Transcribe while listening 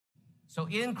So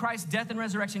in Christ's death and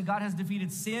resurrection, God has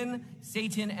defeated sin,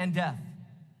 Satan, and death.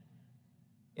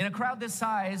 In a crowd this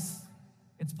size,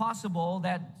 it's possible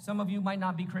that some of you might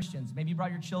not be Christians. Maybe you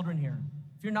brought your children here.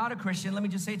 If you're not a Christian, let me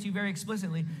just say to you very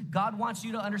explicitly, God wants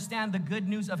you to understand the good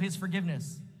news of his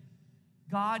forgiveness.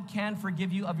 God can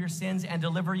forgive you of your sins and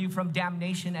deliver you from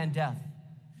damnation and death.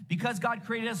 Because God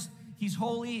created us, he's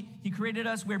holy, he created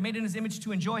us, we're made in his image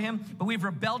to enjoy him, but we've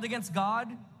rebelled against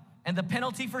God, and the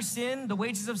penalty for sin, the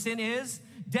wages of sin is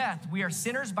death. We are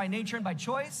sinners by nature and by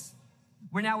choice.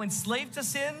 We're now enslaved to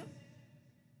sin,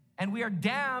 and we are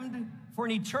damned for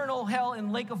an eternal hell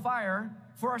and lake of fire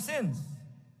for our sins.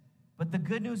 But the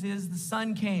good news is the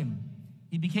Son came.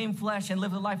 He became flesh and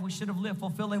lived the life we should have lived,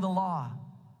 fulfilling the law.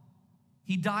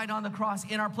 He died on the cross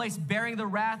in our place, bearing the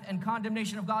wrath and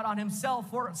condemnation of God on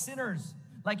himself for sinners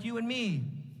like you and me.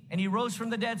 And he rose from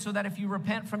the dead so that if you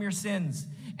repent from your sins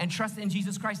and trust in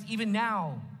Jesus Christ, even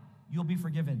now, you'll be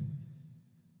forgiven.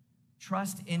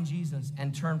 Trust in Jesus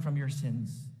and turn from your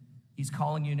sins. He's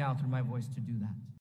calling you now through my voice to do that.